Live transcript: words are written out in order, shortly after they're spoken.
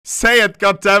Say it,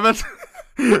 goddammit.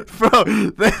 Bro,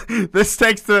 this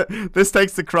takes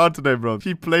the crowd today, bro.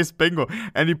 He plays bingo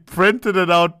and he printed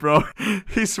it out, bro.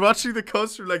 He's watching the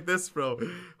coaster like this, bro,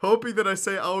 hoping that I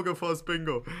say Auge for his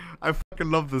bingo. I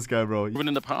fucking love this guy, bro. Even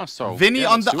in the past, so Vinny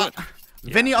on the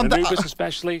Vinny on the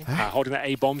especially holding that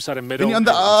A bomb side in middle. Vinny on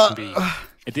the can be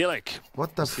idyllic.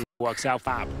 What the f? Works out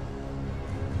fab.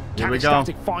 Here we Can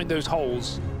go. find those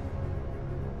holes?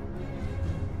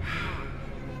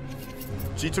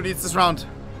 G2 needs this round.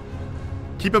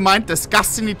 Keep in mind,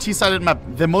 disgustingly T-sided map.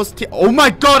 The most oh my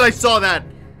god, I saw that!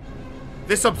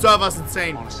 This observer's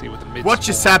insane. Honestly, with the What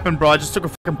just happened, bro? I just took a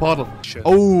fucking portal.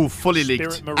 Oh, fully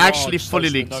leaked. Actually, fully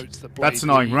leaked. That's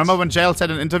annoying. Remember when JL said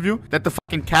in an interview that the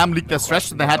fucking cam leaked their stress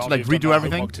and they had to like redo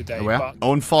everything? Where?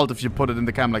 Own fault if you put it in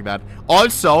the cam like that.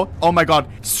 Also, oh my god,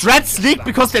 strats leaked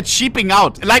because they're cheaping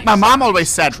out. Like my mom always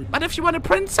said. But if you want to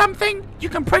print something, you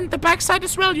can print the backside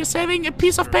as well. You're saving a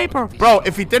piece of paper. Bro,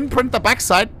 if he didn't print the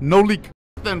backside, no leak.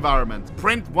 The environment.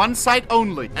 Print one side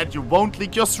only, and you won't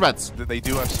leak your threads. They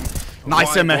do have some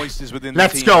nice, Emme.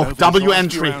 Let's go. W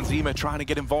entry. Trying to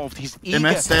get involved. He's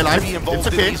Emme, stay alive. It's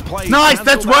okay. Nice,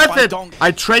 that's worth it.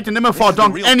 I'd trade an Emme for a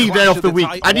donk any day of the week.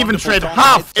 I'd even trade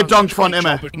half a donk for an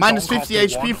Emme. Minus 50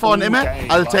 HP for an Emme.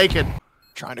 I'll take it.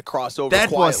 Trying to cross over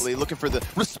quietly, looking for the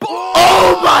response.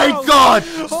 Oh my god!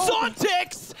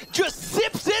 Sontex just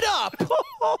sips it up.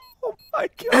 Oh my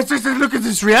god! Look at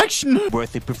this reaction.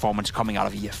 worthy performance coming out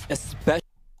of EF. Especially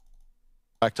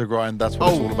back to grind. That's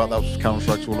what it's all about. That's what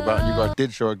Counter-Strike's all about. And you guys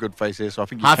did show a good face here, so I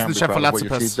think you Hearts can in be the chat proud for of what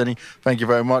you achieved, Denny. Thank you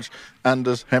very much.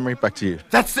 Anders, Henry, back to you.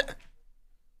 That's it.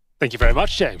 Thank you very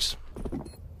much, James.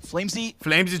 Flamesy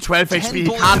 12 HP. He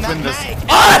can't win this.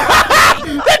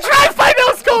 They try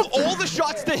final scope. all the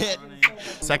shots to hit.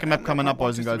 Second map coming up,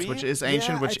 boys and girls, which is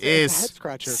Ancient, which is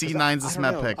C9's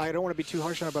map pick. I don't want to be too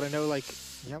harsh on it, but I know, like,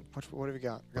 yep. What have you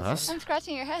got? Us? I'm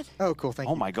scratching your head. Oh, cool. Thank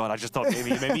you. Oh my god, I just thought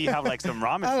maybe you have like some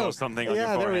ramen or something on your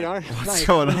yeah, there we forehead. are. What's Nice.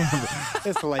 going on?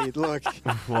 It's late. Look.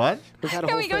 What? We've had a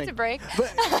Can whole we go thing. to break?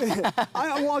 But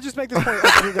I'll just make this point.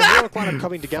 The heroic lineup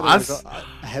coming together Us? is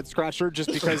a head scratcher,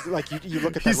 just because, like, you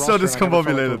look at that He's so roster and I never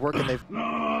felt like it discombobulated. would work, and they've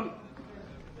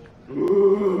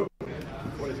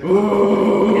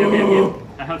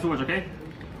I have too much, okay?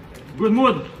 Good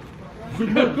mood. Good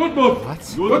mood. Good mood.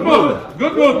 What? Good mood.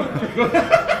 Good mood.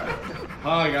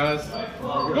 Hi guys.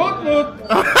 Good mood.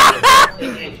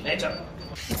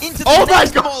 Into the Oh my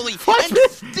next God. volley, What? and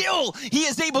still he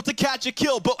is able to catch a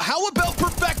kill. But how about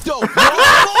Perfecto?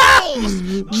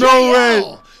 Balls! No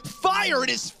way. Fire at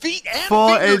his feet and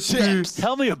 4 fingertips.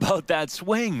 Tell me about that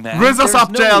swing, man. Rizz us There's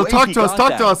up, no JL. way Talk he to us, got talk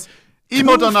that. to us.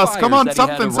 Emote on us. Come on, fires that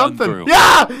he had to something, run through.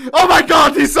 Yeah! Oh my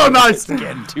god, he's so nice.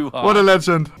 Getting too hot. What a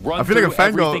legend. Run I feel like a through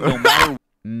everything, no matter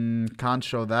fangirl. Can't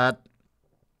show that.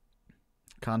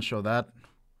 Can't show that.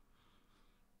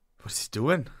 What is he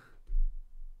doing?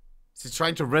 Is he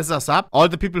trying to rizz us up? All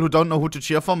the people who don't know who to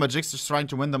cheer for, Magic's just trying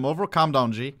to win them over. Calm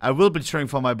down, G. I will be cheering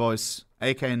for my boys,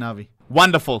 aka Navi.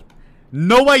 Wonderful.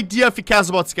 No idea if he cares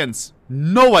about skins.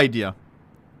 No idea.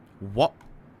 What?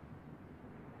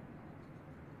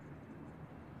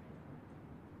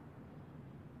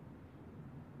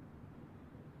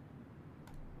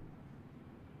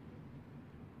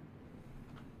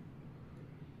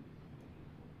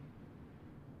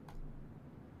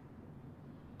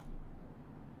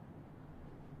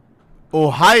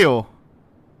 Ohio.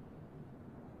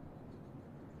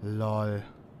 Lol.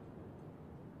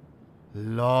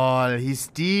 Lol. He's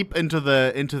deep into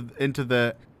the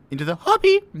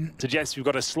hobby. Suggests we've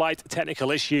got a slight technical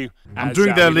issue. I'm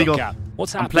doing the illegal.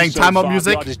 What's I'm happened playing so timeout far?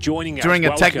 music Blood is joining us. during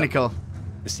a Welcome. technical.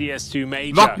 The CS2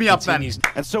 major. Lock me up then. continues.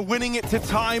 And so winning it to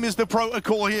time is the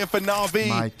protocol here for Na'Vi.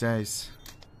 My days.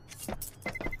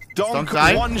 Donk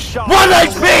die. one shot. 1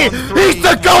 HP! He's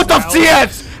the GOAT of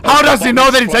CS! How does he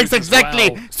know that he takes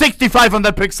exactly 65 on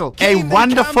that pixel? A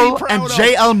wonderful and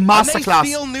JL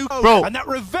masterclass. Bro,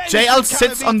 JL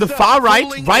sits on the far right,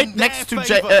 right next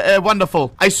to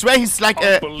Wonderful. I swear he's like,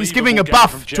 he's giving a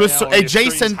buff to his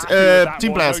adjacent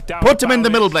team players. Put him in the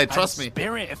middle blade, trust me.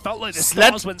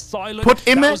 Sled, put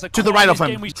him to the right of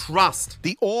him. Trust.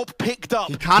 The orb picked up.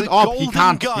 He can't orb, he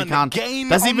can't.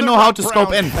 Doesn't even know how to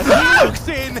scope in. And he looks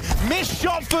in. Missed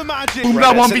shot for Magic.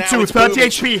 Boomla 1v2, 30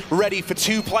 HP. Ready for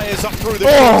two players up through the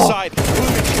side.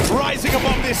 Boomic rising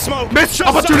above this smoke. Missed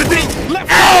opportunity.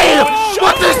 Hey!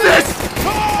 What is this?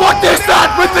 What is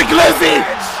that with the glizzy?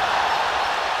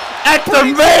 At the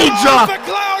major!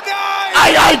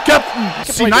 Aye,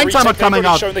 Captain! See, 9 timer coming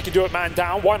out. Showing they can do it man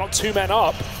down. Why not 2 men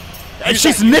up? And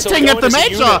she's knitting at the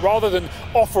major! Rather than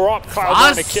offer up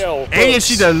Cloud9 a kill.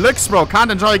 ASG Deluxe, bro.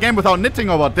 Can't enjoy a game without knitting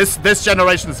or what? This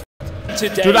generation is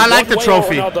today. Dude, I like the One way or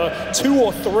trophy. another, 2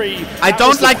 or 3. I That don't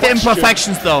was the like the question.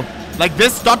 imperfections though. Like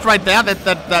this dot right there,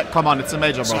 that come on, it's a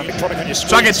major, bro. Something product on your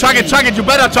Chug it, screen. chug it, chug it, you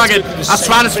better chug it.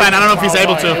 Astralis fan, I don't know if he's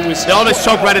able to. They always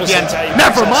choke right at the end.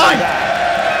 Never mind!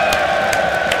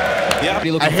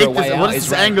 I hate this, what is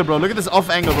this angle, bro? Look at this off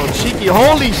angle, bro. Cheeky,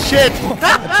 holy shit!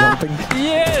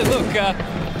 Yeah,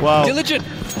 look, Wow. diligent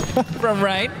from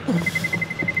Rain.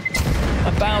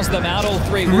 And bows them out, all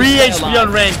 3. 3 HP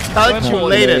on Rain,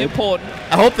 calculated. Important.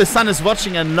 I hope the son is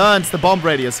watching and learns the bomb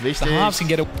radius, wichtig. The halves can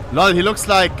get a Lol, he looks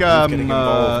like,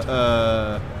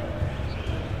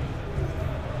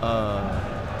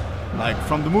 like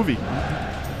from the movie.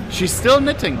 She's still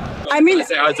knitting. I mean,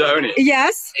 Say hi to Oni.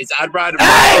 yes. It's Adbrad.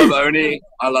 I love Oni.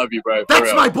 I love you, bro.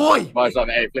 That's my boy! Nice one.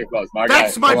 Hey, flip flops, my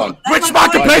That's guy. my boy! Come Which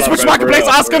marketplace? Which marketplace?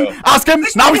 Ask him! Ask him!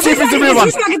 Now we see if he's the real one.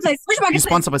 Which marketplace? Which He's marketplace?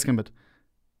 sponsored by Skimbit.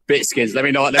 Bit skins. Let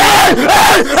me know what No!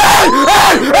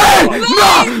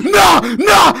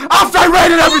 No! After I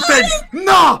raided everything!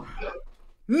 No!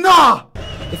 No!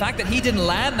 The fact that he didn't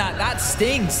land that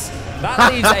stings.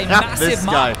 That leaves a massive This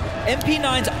mark. guy.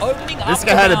 MP9's opening up This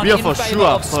guy had a the beer round for in favor sure,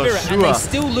 of for Spirit, and they sure.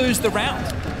 still lose the round.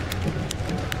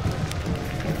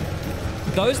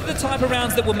 Those are the type of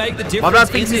rounds that will make the difference brother in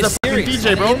thinks he's this a fucking series.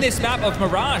 DJ, And bro. in this map of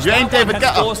Mirage, You ain't that one David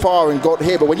has Guetta. forced far and got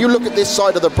here, but when you look at this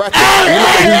side of the bracket, and you look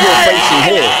at who you're facing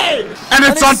here. And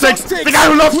it's Sontix, the guy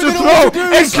who loves to throw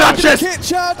in clutches.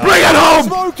 Bring it home!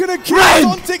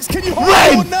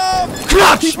 Rain! Rain!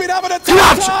 Clutch! He's been having a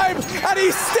tough Clutch! time, and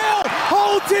he still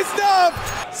holds his nerve.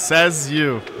 Says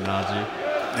you, Naji.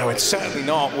 No, it's certainly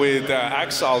not with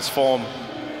Axal's form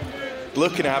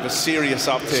looking to have a serious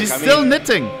uptick. She's still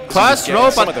knitting. First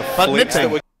row, but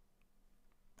knitting.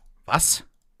 Was?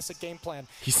 A game plan.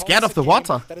 He's scared of the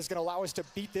water. That is going to allow us to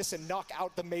beat this and knock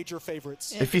out the major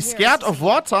favorites. If he's scared of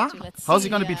water, how's he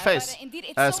gonna beat Face?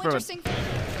 Spirit.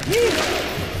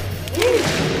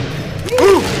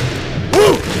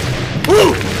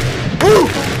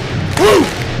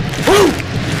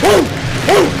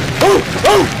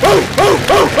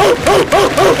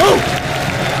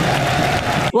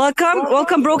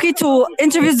 Welcome, Brokey, to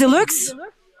Interviews Deluxe.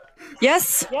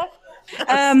 Yes.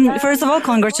 First of all,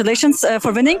 congratulations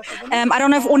for winning. I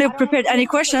don't know if Oni prepared any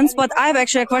questions, but I have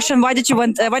actually a question. Why did you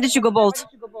go bold?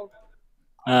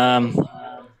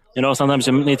 You know, sometimes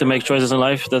you need to make choices in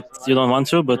life that you don't want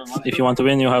to, but if you want to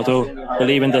win, you have to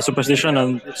believe in the superstition,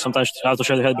 and sometimes you have to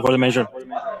shave your head before the major.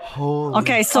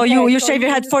 Okay, so you shave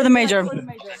your head for the major.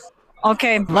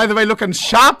 Okay. By the way, looking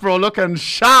sharp, bro. Looking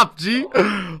sharp, G.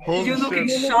 You're looking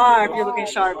sharp. You're looking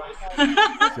sharp.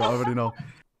 You already know.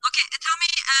 Okay, tell me,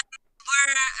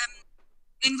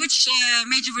 in which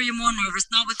major were you more nervous?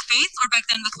 Now with Faith or back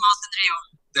then with Mouse in Rio?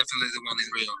 Definitely the one in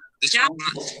Rio. This Yeah. one,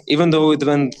 even though it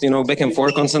went, back and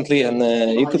forth constantly, and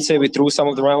you could say we threw some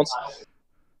of the rounds.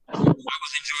 I was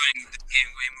enjoying the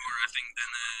game way more, I think,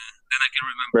 than I can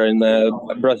remember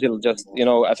in Brazil. Just,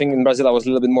 I think in Brazil I was a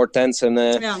little bit more tense, and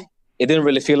it didn't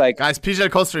really feel like. Guys, PJ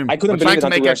co-stream. I couldn't believe it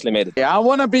until we actually made it. Yeah, I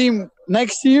want to be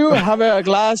next to you, have a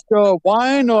glass of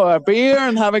wine or a beer,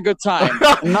 and have a good time.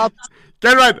 Not.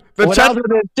 Get right. The chat.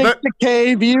 The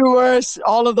 60K viewers,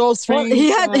 all of those things.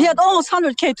 Well, he had almost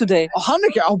 100K today.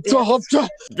 100K.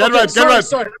 Get right.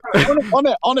 Sorry.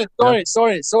 On it.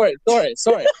 Sorry.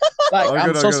 Like,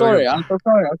 I'm so sorry.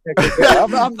 Okay.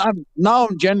 Now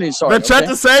I'm genuinely sorry. The chat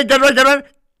is saying, get right.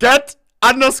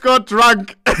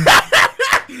 Get_drunk.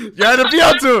 You had a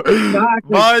beer too.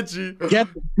 Exactly. Get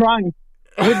drunk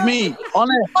with me. On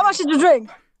it. How much did you drink?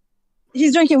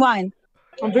 He's drinking wine.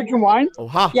 I'm drinking wine.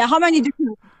 Oha. Yeah, how many did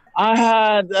you? I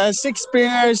had 6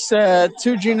 beers,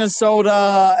 2 gin and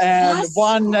soda, and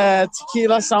 1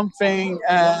 tequila something,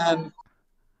 and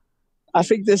I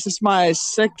think this is my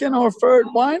 2nd or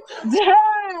 3rd wine.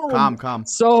 Damn! Calm.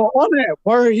 So, on it,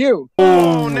 where are you?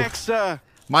 Oh, next,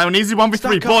 my own easy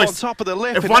 1v3, boys. On top of the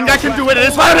lip, If one guy can do it, it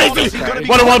is my own easy.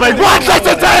 What a 1v1,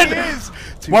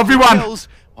 1v1.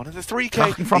 One of the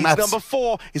 3K. From He's Ats. number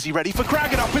 4. Is he ready for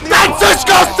cracking up in the That's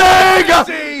disgusting!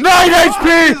 9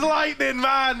 HP! Lightning,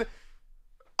 man.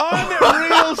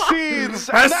 Unreal scenes.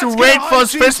 Has to wait for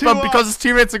his fist bump because his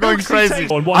teammates are going crazy.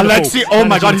 Alexi, oh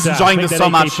my god, he's enjoying this so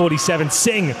much. 47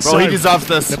 sing. Bro, he deserves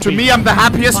this. To me, I'm the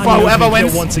happiest for whoever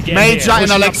wins Major and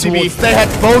Alexi B. They had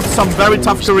both some very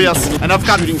tough careers. And I've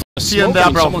got here and there,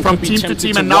 bro. From team to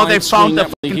team, and now they've found their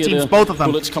fucking teams, both of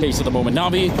them.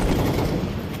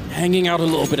 Hanging out a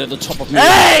little bit at the top of me.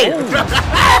 Hey!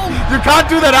 You can't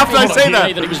do that after I say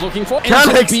that.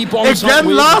 Calix, again,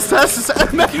 last has this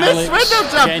window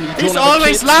jump. He's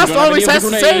always last, always has to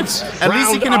save. At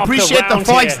least he can appreciate the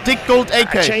 4x Dick Gold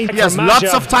AK. He has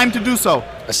lots of time to do so.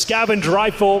 Scavenge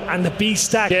rifle and the B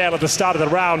stack at the start of the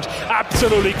round.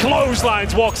 Absolutely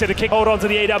clotheslines, walks in to kick hold on to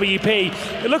the AWP.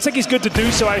 It looks like he's good to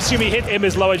do so. I assume he hit him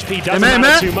as low HP doesn't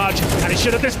matter too much. And he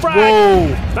should have this frag.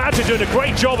 Madge doing a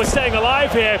great job of staying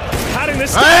alive here. Having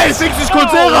this. Hey, 60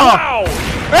 Colzera! Wow!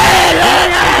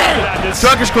 Hey!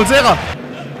 Turkish Colzera!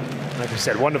 Like I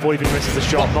said, wonderful even misses the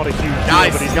shot. Not a huge deal,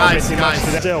 guys, but he's not missing much.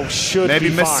 Still should maybe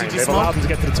be fine. They've allowed him to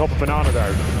get to the top of Banana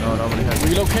though. No, nobody has.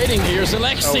 Relocating here,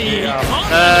 Alexi.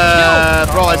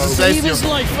 Bro, I just laced you.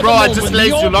 Bro, I just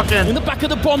laced you. Lock in. In the back of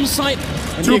the bomb site.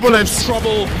 And 2 bullets.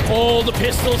 Trouble. All the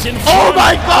pistols in front. Oh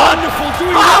my god!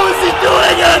 How is he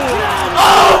doing it?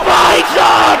 Oh my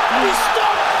god!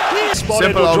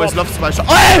 Simple always loves my shot.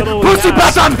 Hey! Pussy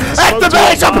pattern at the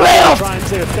major playoff!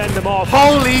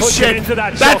 Holy shit!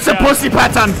 That's a pussy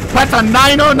pattern! Pattern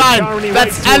 909!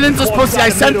 That's Allen's pussy. I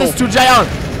sent this to JR.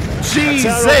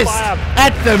 Jesus!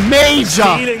 At the major!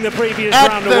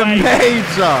 At the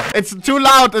major! It's too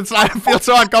loud. It's I feel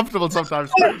so uncomfortable sometimes.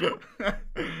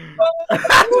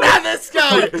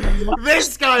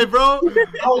 This guy, bro.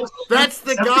 That's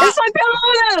the guy.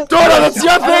 Dora, that's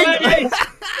your thing.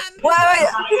 Wait.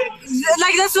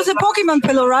 Like this was a Pokemon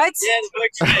pillow, right?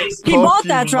 He bought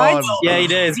that, right? Yeah, he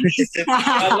did.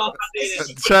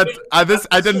 Chat, I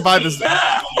didn't buy this.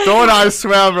 Dora, I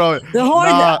swear, bro.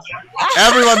 Nah,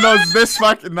 everyone knows this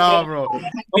fucking bro.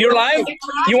 You're live?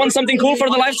 You want something cool for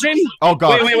the live stream? Oh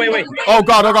god. Wait. Oh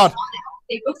god.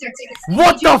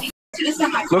 What the f?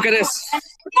 Look at this.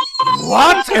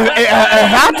 What? A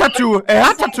hair tattoo. A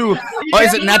hair tattoo. Or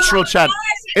is it natural, chat?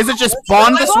 Is it just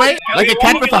born this way? Like a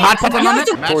cat with a heart pattern on it?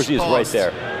 Corsi is right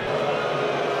there.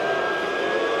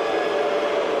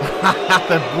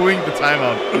 They're booing the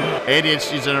timeout.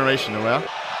 ADHD generation, aware?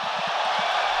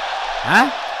 Huh?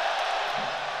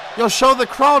 Yo, show the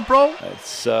crowd, bro.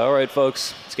 It's all right,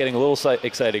 folks. It's getting a little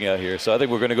exciting out here. So I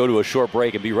think we're going to go to a short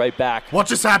break and be right back. What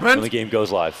just happened? When the game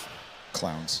goes live.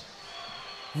 Clowns.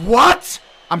 What?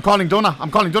 I'm calling Dona.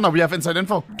 We have inside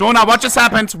info. Dona, what just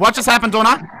happened?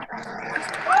 Dona?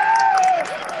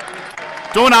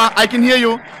 Dona, I can hear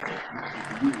you.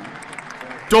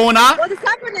 Dona? What is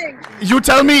happening? You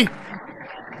tell me.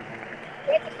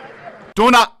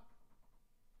 Dona.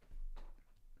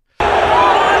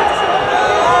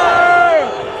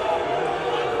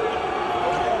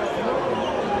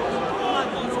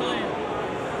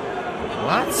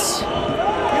 What?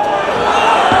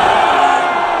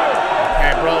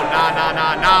 Okay, bro,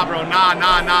 nah, bro, nah.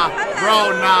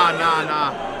 Bro,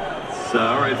 nah. So,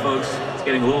 all right, folks. It's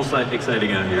getting a little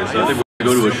exciting out here. So I think we're going to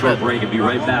go to a short break and be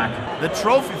right back. The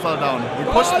trophy fell down. He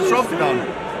pushed the trophy down.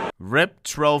 Rip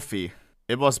trophy.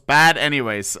 It was bad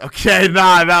anyways. Okay,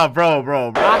 nah,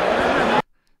 bro.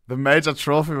 The major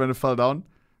trophy when it fell down.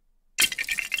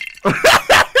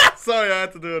 Sorry, I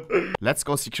had to do it. Let's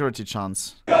go security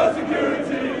chance. Let's go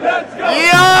security, let's go!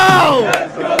 Yo!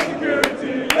 Let's go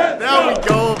security, let's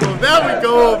there we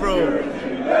go, bro.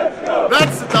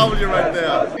 That's the W right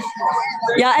there.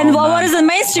 Yeah, and what is the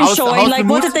mainstream showing? Like,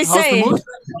 what did they say? Good.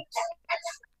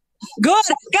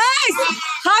 Guys,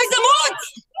 how's the mood?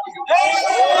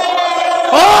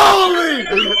 Holy!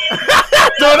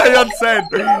 Dona, you're insane,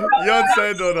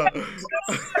 Dona.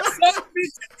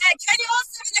 Can you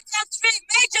also in the country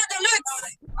major deluxe?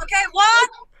 Okay, 1,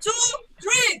 2,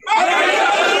 3.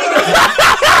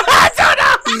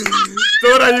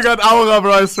 Dona, you got aura,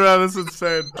 bro. I swear, this is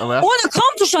insane. Ohne,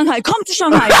 come to Shanghai.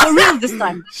 For real this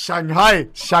time. Shanghai.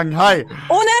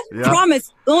 Ohne, yeah.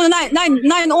 Promise. Ohne,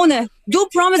 nein, ohne. Do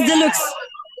promise deluxe.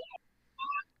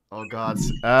 Oh god.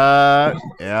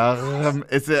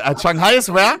 Is it Shanghai is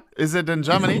where? Is it in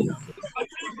Germany?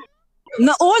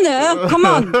 No, ohne. Come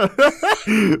on.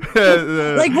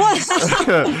 Like what?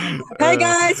 Hey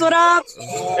guys, what up?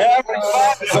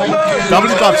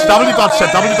 W dodge,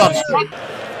 chat.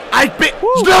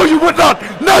 No, you would not!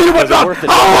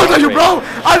 How old are you, bro?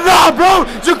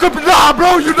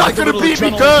 Bro, you're not gonna beat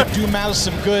me, good. Do Malice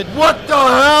some good. What the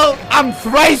hell? I'm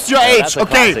thrice your age.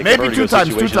 Okay, maybe two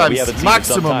times.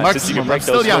 Maximum. I'm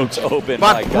still young.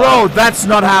 But bro, that's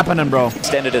not happening, bro.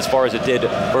 Extended as far as it did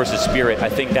versus Spirit. I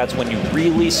think that's when you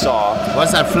really saw.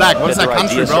 What's that flag? What is that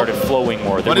country, bro? Started flowing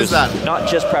more. What is that? Not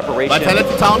just preparation.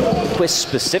 Vitality Town. Twist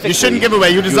specifically. You shouldn't give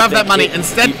away. You deserve that money.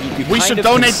 Instead, we should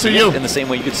donate to you. In the same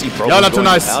way you could see. Y'all are too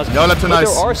nice.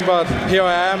 But here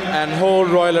I am, and whole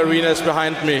Royal Arena is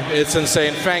behind me. It's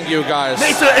insane. Thank you, guys.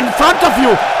 Nathan, in front of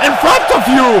you!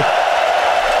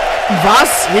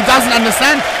 Was? He doesn't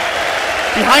understand.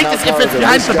 Behind is if it's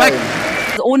behind the back.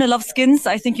 Ohne love skins.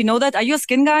 I think you know that. Are you a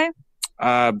skin guy?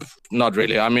 Not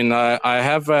really. I mean, I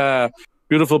have a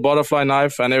beautiful butterfly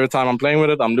knife, and every time I'm playing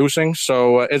with it, I'm losing.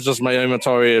 So it's just my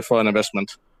inventory for an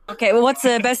investment. Okay, well, what's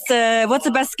the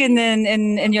best skin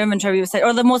in your inventory, you say,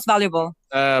 or the most valuable?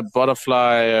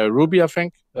 Butterfly Ruby, I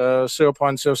think,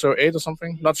 0.008 or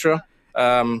something. Not sure.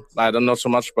 I don't know so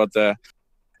much, but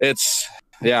it's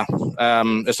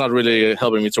not really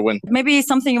helping me to win. Maybe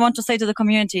something you want to say to the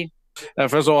community.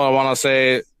 First of all, I want to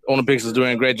say ohnePixel is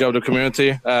doing a great job with the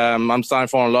community. I'm starting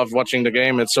to fall in love watching the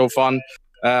game. It's so fun.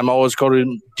 I always call it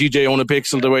DJ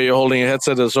ohnePixel. The way you're holding your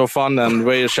headset is so fun, and the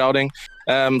way you're shouting.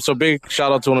 So big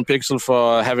shout out to ohnePixel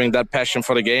for having that passion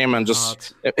for the game, and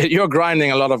just you're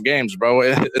grinding a lot of games, bro.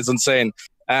 It's insane.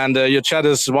 And your chat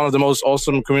is one of the most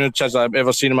awesome community chats I've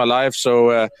ever seen in my life.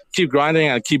 So keep grinding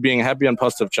and keep being happy and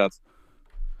positive, chat.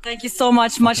 Thank you so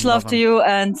much. Much love to you,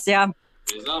 and yeah.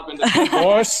 Of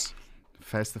course.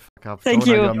 Face the fuck up. Thank Donut,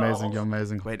 you. You're amazing. You're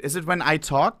amazing. Wait, is it when I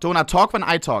talk? Donut, talk when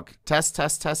I talk. Test.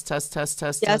 Yes. Test.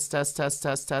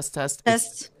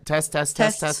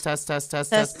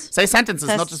 Say sentences,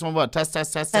 not just one word.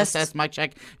 Test. Mic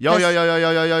check. Yo. Yeah,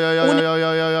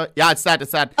 it's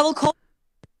that. I will call.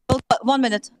 1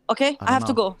 minute, okay? I have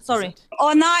to go. Sorry.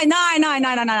 Oh, nine.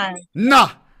 Nah.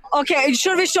 Okay,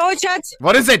 should we show it, chat?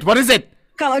 What is it?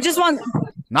 Come, I just want.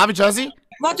 Navi jersey?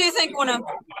 What do you think, Una?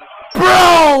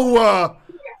 Bro!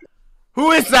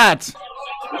 Who is that?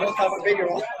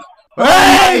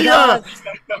 Hey!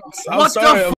 What the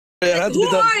f? Who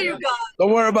are you guys?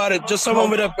 Don't worry about it. Just someone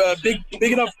with a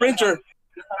big enough printer.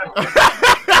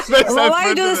 Well, why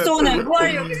you do this, Tony? Who are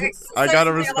you? I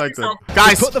gotta respect it.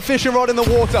 Guys, put the fishing rod in the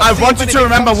water. I want you to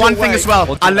remember one thing as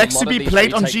well. Alexi B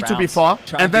played on G2 before,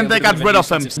 and then they got rid of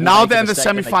him. Now they're in the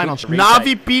semi-final.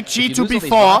 Navi beat G2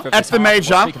 before at the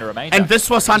major, and this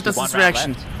was Hunter's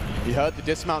reaction. You heard the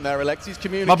dismount there, Alexi's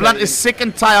communicating. My blood is sick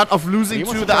and tired of losing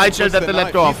to the IGL that they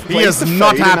let go of. He is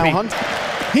not happy.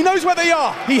 He knows where they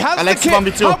are. He has Alex the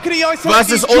kit. 1v2 How can he isolate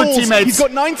versus these old jewels? teammates. He's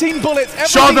got 19 bullets.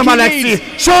 Show them, Alexi.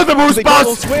 Show them who's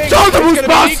boss. Show them who's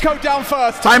boss.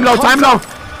 Time low.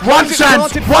 One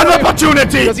chance. One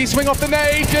opportunity. Does he swing off the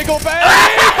nade? Jiggle bang.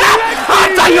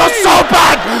 Hunter, you're so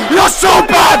bad. You're so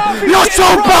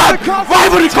bad. Why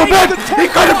would he come in? He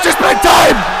could have just played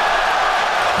time.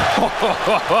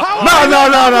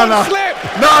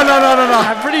 No.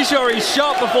 I'm pretty sure he's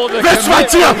shot before the. This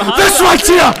right here!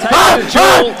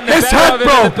 His head,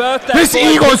 bro! His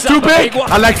ego is too big!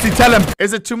 Alexi, tell him.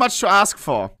 Is it too much to ask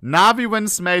for? Navi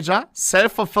wins major,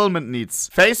 self-fulfillment needs.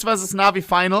 FaZe versus Navi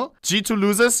final, G2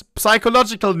 loses,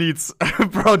 psychological needs.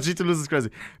 Bro, G2 loses crazy.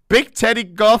 Big Teddy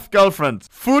goth girlfriend.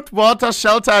 Food, water,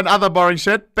 shelter, and other boring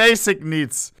shit. Basic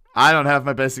needs. I don't have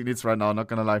my basic needs right now, not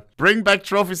gonna lie. Bring back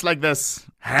trophies like this.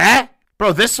 Huh?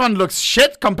 Bro, this one looks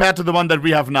shit compared to the one that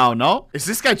we have now, no? Is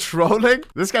this guy trolling?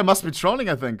 This guy must be trolling,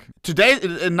 I think.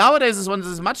 Nowadays, this one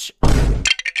is much...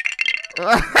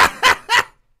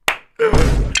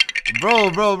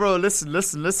 Bro, listen.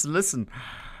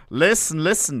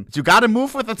 Listen. You gotta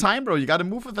move with the time, bro. You gotta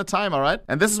move with the time, alright?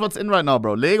 And this is what's in right now,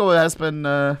 bro. Lego has been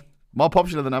more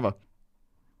popular than ever.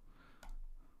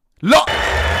 Look!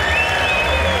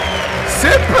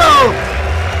 Simple!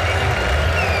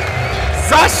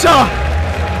 Sasha!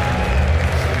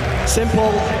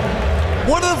 Simple.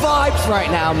 What are the vibes right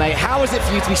now, mate? How is it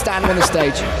for you to be standing on the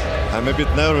stage? I'm a bit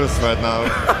nervous right now.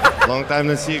 Long time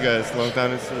to see, guys. Long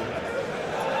time to see.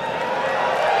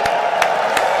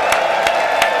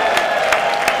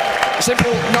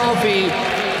 Simple, Navi,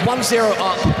 1-0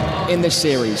 up in this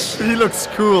series. He looks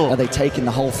cool. Are they taking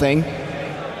the whole thing?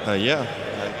 Yeah.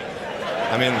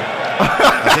 I mean,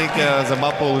 I think the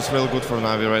map pool is real good for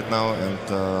Navi right now,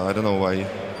 and I don't know why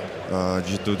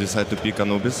G2 decided to pick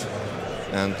Anubis.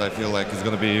 And I feel like it's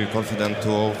going to be confident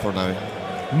 2-0 for Navi.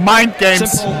 Mind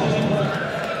games. Simple.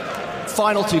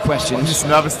 Final two questions. He's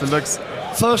nervous, Deluxe.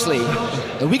 Firstly,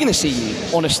 are we going to see you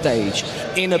on a stage,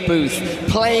 in a booth,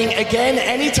 playing again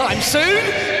anytime soon?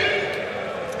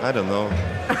 I don't know.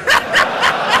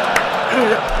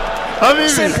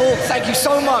 Simple, thank you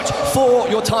so much for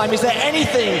your time. Is there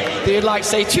anything that you'd like to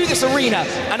say to this arena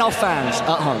and our fans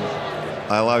at home?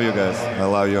 I love you guys. I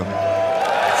love you.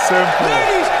 Simple.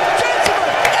 Ladies, gentlemen,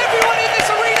 everyone in this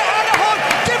arena and at home,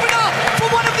 give it up for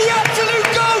one of the absolute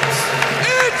GOATs.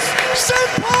 It's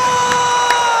Simple!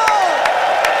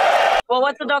 Well,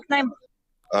 what's the dog name?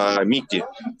 Mickey.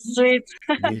 Sweet.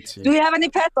 Do you have any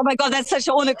pets? Oh my god, that's such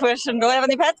an One question. Do you have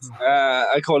any pets?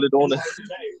 I call it One.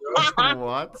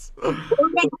 What?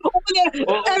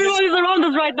 Everyone is around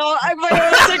us right now. I'm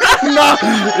No,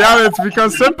 yeah, it's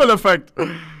because Simple effect.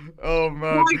 Oh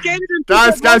man.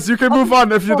 Guys, you can move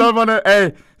on if you don't want to.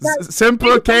 Hey,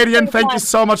 Simple, Cadian, thank you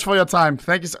so much for your time.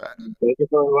 Thank you so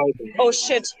Oh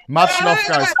shit. much love,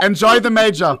 guys. Enjoy the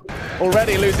major.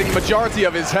 Already losing majority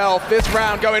of his health. This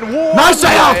round going one Nice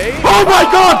way. Oh my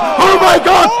god! Oh my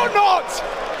god! Or not!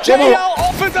 JL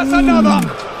offers us another.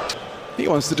 He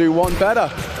wants to do one better.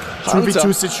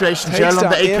 2v2 situation. JL on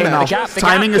the AK Image. now. The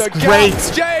Timing is gap. great.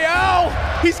 JL!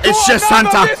 He's It's just another.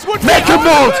 Hunter. This would Make be him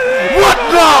move! What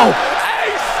now?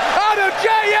 Ace out of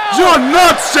JL! You're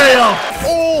nuts, JL!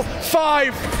 All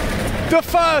 5. The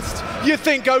first, you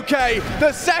think okay.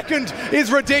 The second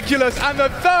is ridiculous. And the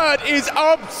third is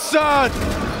absurd.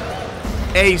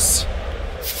 Ace.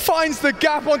 Finds the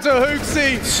gap onto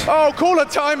Hooksy. Oh, call a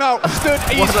timeout.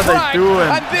 He's What are they fragged. doing?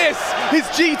 And this is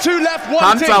G2 left one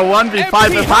Hunter team.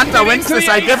 1v5. If Hunter wins into this,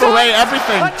 the I give A away side.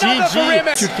 everything. Another for GG.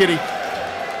 Image. Cute kitty.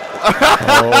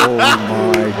 Oh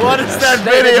my What is that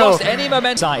They've video? lost any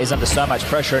momentum. Is under so much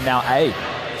pressure, and now A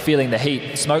feeling the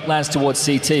heat. Smoke lands towards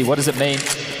CT. What does it mean?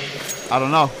 I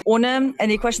don't know. Ohne,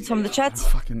 any questions from the chat?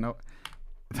 Fucking no.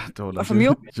 Or from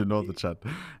you? You know the chat.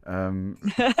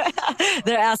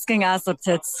 They're asking ass or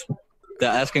tits. They're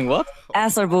asking what?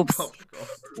 Ass or boobs.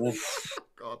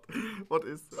 God, what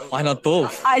is that? Why not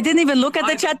both? I didn't even look at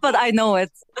the chat, but I know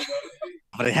it.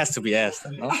 But it has to be asked,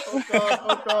 no?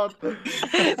 Oh god.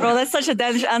 Bro, that's such a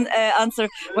Danish answer.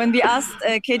 When we asked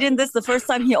Cadian this the first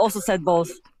time, he also said both.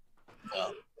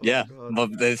 Yeah, but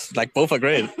it's like both are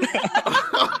great.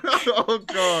 Oh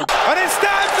god. And it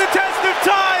stands the test of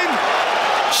time.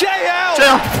 JL,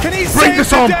 can he bring save this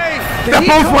the home. day? They're He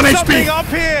both got 1 something HP. up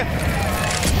here.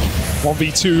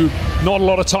 1v2, not a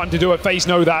lot of time to do it. FaZe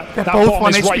know that. They're That both bomb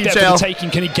 1 is right HP, there JL. for the taking.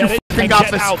 Can he get it? fucking And got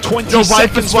get this. out 20 Your wife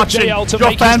seconds is for watching. JL to Your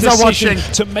make fans his are decision,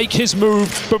 watching. to make his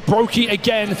move. But Brokey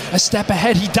again, a step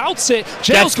ahead. He doubts it. Gets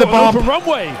JL's the got bomb. an open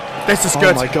runway. This is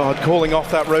good. Oh my god, calling off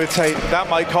that rotate. That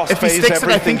might cost If he FaZe sticks it, I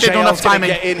everything. think they don't have JL's gonna timing.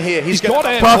 get in here. He's got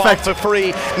going it. to Perfect. for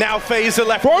free. Now FaZe are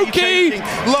left. Brokey!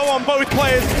 Low on both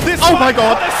players. This Oh one my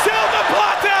god. on a silver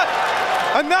platter.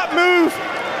 And that move,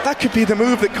 that could be the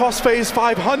move that cost FaZe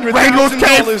 $500,000. Rainbow's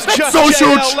cave. Just That's so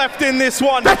JL huge. left in this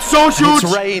one. That's so huge.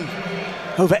 It's Rain.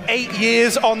 Over 8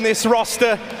 years on this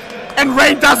roster. And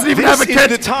Rain doesn't even This have a is kid.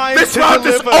 the time This to round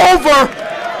is deliver. over.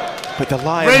 But the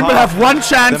Lion Rain will have one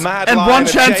chance the mad and lion one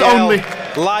of chance JL only.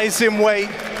 lies in wait.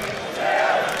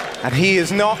 And he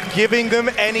is not giving them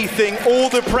anything. All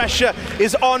the pressure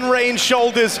is on Rain's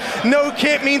shoulders. No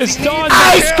kit means It's he done. needs to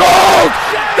Ice kill. cold!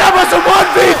 That was a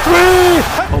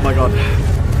 1v3! Oh my god.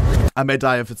 I may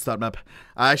die if it's that map.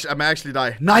 I may actually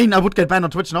die. 9, I would get banned on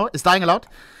Twitch, no? Is dying allowed?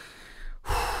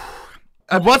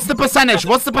 What's the percentage?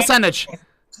 What's the percentage?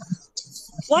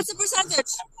 What's the percentage?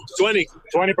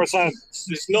 20%.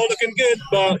 It's not looking good,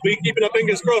 but we keeping our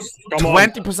fingers crossed. Come on.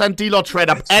 20% deload trade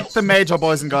up at the major,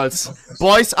 boys and girls.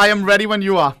 Boys, I am ready when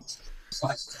you are.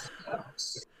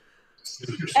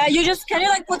 Can you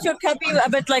like put your copy a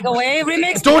bit like away,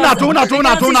 remix? Dona,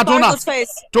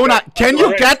 can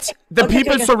you get the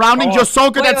people surrounding? You're so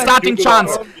good at starting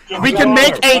chants. We can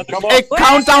make a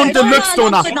countdown deluxe,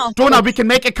 Dona. Dona, we can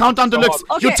make a countdown deluxe.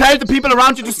 Okay. You tell the people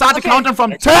around you to start the countdown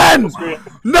from 10,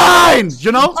 9,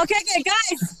 you know? Okay,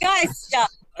 guys, yeah.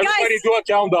 Everybody do a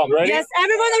countdown, ready? Yes,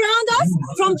 everyone around us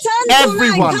from 10 Everyone.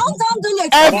 to 9. Countdown deluxe.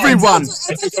 Everyone.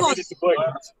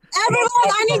 Everyone,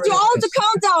 I need you all to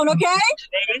count down, okay?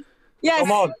 Ready? Yes.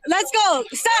 Come on. Let's go.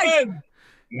 Start. 10,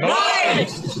 9,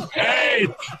 8,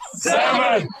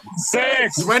 7,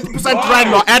 6. 20%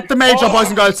 Wrangler at the major, boys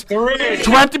and girls. 3,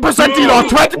 20% deload,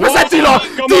 20% deload.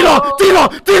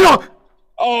 Deload.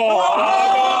 Oh.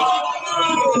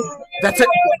 That's it.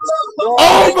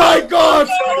 Oh my god!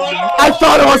 I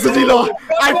thought it was a dealer. Oh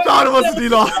my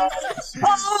god.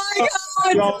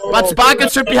 But Sparkle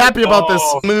should be happy about this.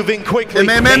 Moving quickly.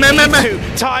 Me. They need to.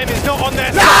 Time is not on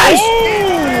their Nice!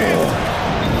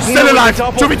 side. Still No, alive.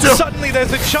 double. 2v2. Suddenly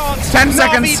there's a chance. 10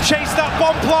 seconds. Na'Vi chased that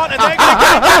bomb plant and they're going to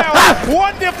get it down.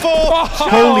 Wonderful.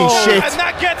 Holy shit. And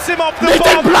that gets him off the They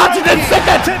did bomb. plant it in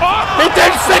second. They did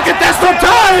second. There's no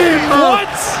time.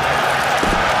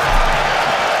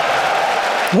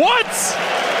 What?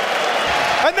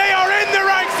 And they are in the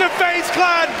ranks of FaZe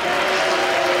Clan.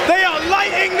 They are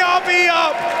lighting Na'Vi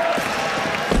up.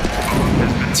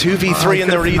 2v3 in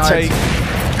the retake.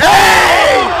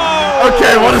 Hey!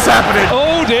 Okay, what is happening?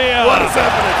 Oh dear. What is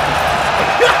happening?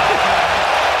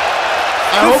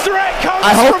 The threat comes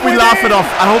I hope from we within. laugh it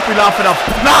off.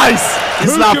 Nice.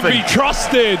 He's Who laughing. can be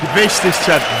trusted? Wichtig,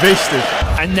 Chat. Wichtig.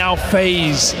 And now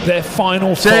FaZe, their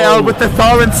final JL foe. with the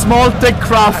Thorin small dick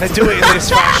craft. And to do it in this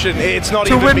fashion, it's not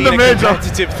To even win being the a major.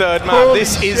 competitive third map. Holy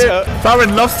This is shit. a...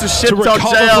 Thorin loves to shit To talk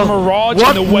recover JL. from Mirage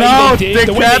What and the way now, they did,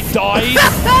 the way dickhead? they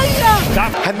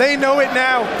died. And they know it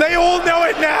now. They all know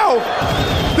it now.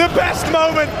 The best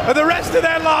moment of the rest of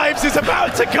their lives is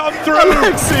about to come through.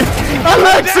 Alexi!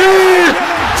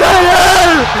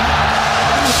 JL!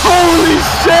 Holy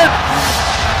shit!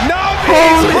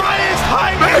 Navi's highest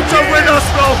high major winners,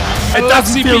 bro! It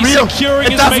doesn't feel real.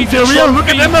 It doesn't feel real. Look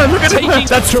at him. Look at him.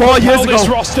 That's 4 years ago.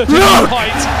 Look!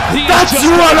 That's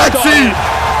you, Alexi!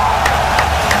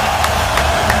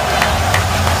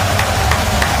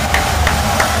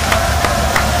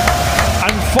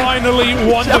 And finally,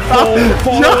 wonderful,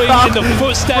 following in the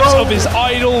footsteps of his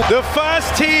idol. The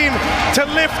first team to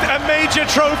lift a major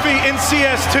trophy in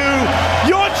CS2.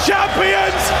 Your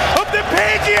champions of the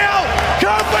PGL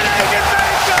Copenhagen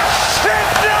Major.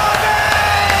 It's Navi!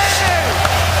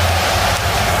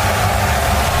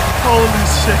 Holy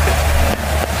shit.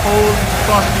 Holy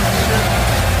fucking shit.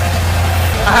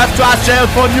 I have to ask JL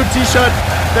for a new t-shirt.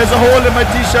 There's a hole in my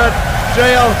t-shirt.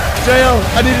 JL,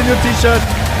 I need a new t-shirt.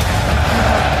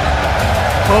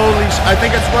 Holy shit. I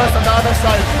think it's worse on the other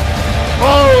side.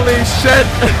 Holy shit.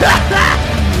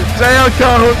 JL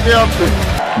can't hook me up.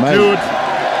 Man, dude.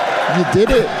 You did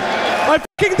it. I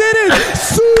fucking did it.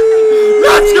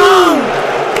 Let's go.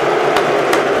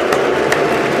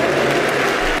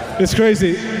 It's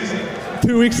crazy.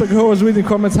 2 weeks ago I was reading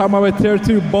comments how I'm a tier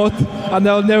 2 bot and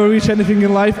I'll never reach anything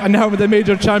in life, and now I'm the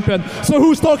major champion. So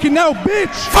who's talking now,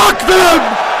 bitch? Fuck them!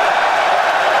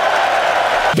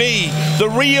 B, the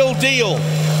real deal.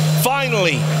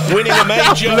 Finally, winning a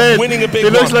major, winning a big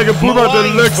one. He looks like a Puma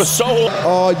Deluxe. For so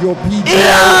are your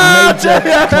PGL Major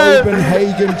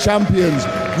Copenhagen champions.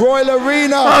 Royal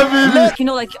Arena. You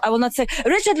know, like, I will not say,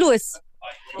 Richard Lewis,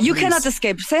 you cannot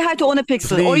escape. Say hi to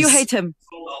ohnePixel, or you hate him.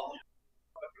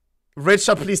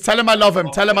 Richard, please tell him I love him.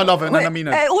 Tell him I love him, and I mean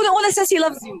it. Ohne says he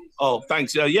loves you. Oh,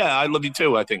 thanks. Yeah, I love you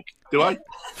too, I think. Do I?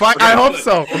 Fuck, I hope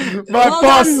so. My Well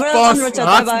boss, done, Richard.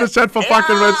 Hearts in Bye-bye. the chat for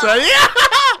fucking Richard. Yeah!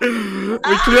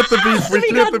 We cleared the beef. We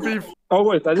cleared the beef. Oh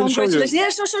wait, I didn't show you. Congratulations.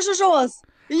 Yeah, show us.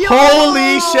 Yo!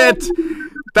 Holy shit!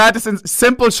 That is a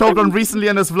simple showdown recently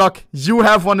in this vlog. You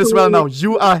have one as well now.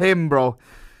 You are him, bro.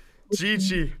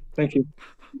 GG. Thank you.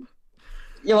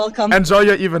 You're welcome. Enjoy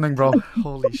your evening, bro.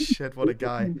 Holy shit, what a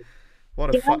guy.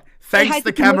 What a fuck. Thanks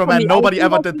the cameraman. Nobody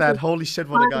ever did that. Holy shit,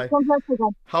 what a guy.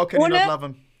 How can you not love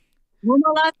him?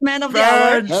 Last man of the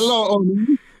hour. Hello,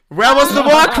 Oni. Where was the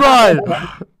war cry?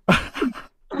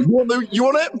 You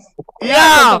want it?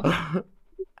 Yeah!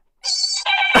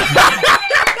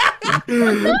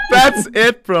 That's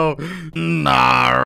it, bro. Nah.